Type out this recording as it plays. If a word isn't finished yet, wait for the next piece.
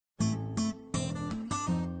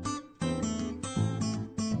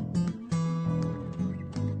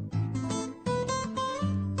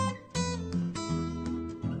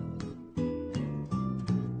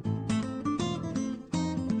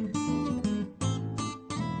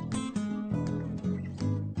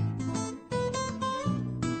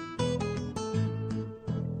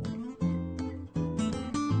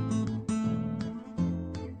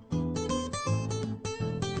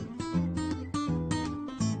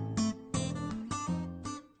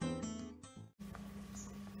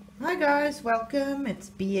Hi guys, welcome.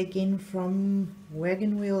 It's B again from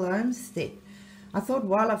Wagon Wheel Homestead. I thought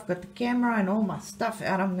while I've got the camera and all my stuff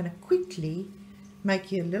out, I'm going to quickly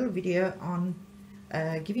make you a little video on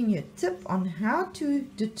giving you a tip on how to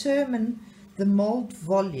determine the mold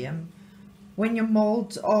volume when your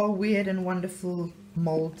molds are weird and wonderful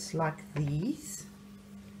molds like these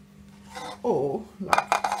or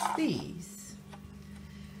like these.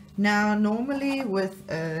 Now normally with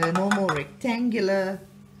a normal rectangular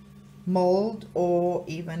mold or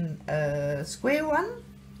even a square one,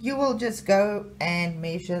 you will just go and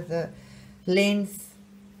measure the length,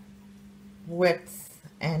 width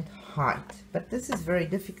and height, but this is very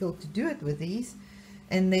difficult to do it with these,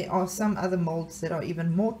 and there are some other molds that are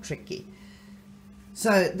even more tricky.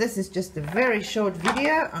 So this is just a very short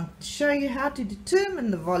video on show you how to determine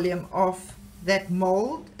the volume of that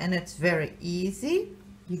mold, and it's very easy.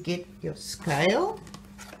 You get your scale.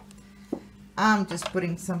 I'm just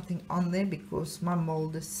putting something on there because my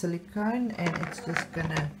mold is silicone and it's just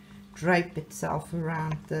gonna drape itself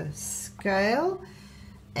around the scale,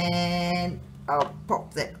 and I'll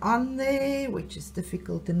pop that on there, which is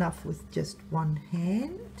difficult enough with just one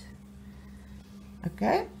hand.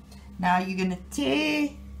 Okay, now you're gonna tear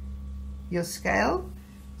your scale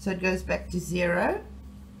so it goes back to 0,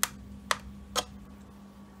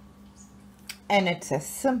 and it's as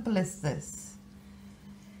simple as this.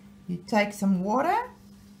 You take some water,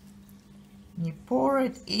 you pour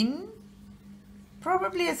it in,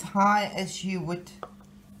 probably as high as you would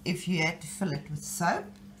if you had to fill it with soap,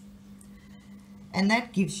 and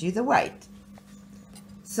that gives you the weight.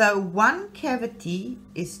 So one cavity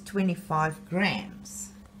is 25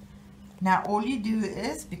 grams. Now all you do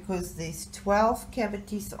is, because there's 12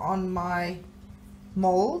 cavities on my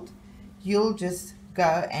mold, you'll just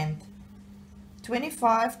go and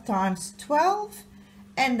 25 times 12,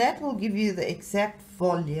 and that will give you the exact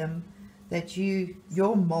volume that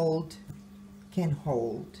your mold can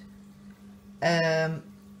hold. And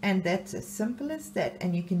that's as simple as that,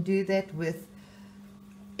 and you can do that with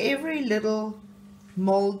every little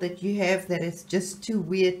mold that you have that is just too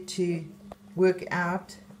weird to work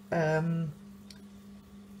out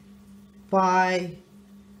by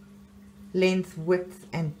length, width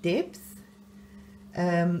and depth.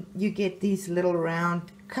 You get these little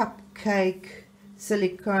round cupcake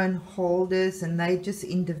silicone holders, and they just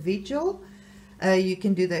individual. You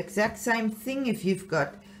can do the exact same thing if you've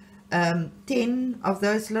got 10 of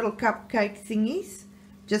those little cupcake thingies.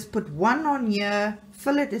 Just put one on here,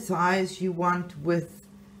 fill it as high as you want with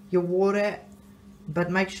your water,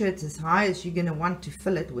 but make sure it's as high as you're going to want to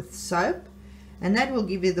fill it with soap, and that will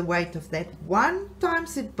give you the weight of that one.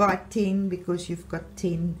 Times it by 10 because you've got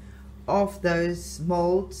 10 of those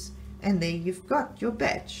molds, and there you've got your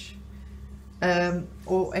batch.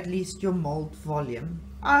 Or at least your mold volume.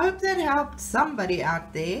 I hope that helped somebody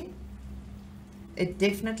out there. It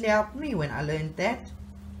definitely helped me when I learned that.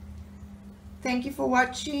 Thank you for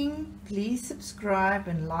watching. Please subscribe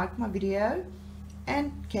and like my video,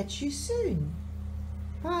 and catch you soon.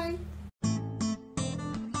 Bye.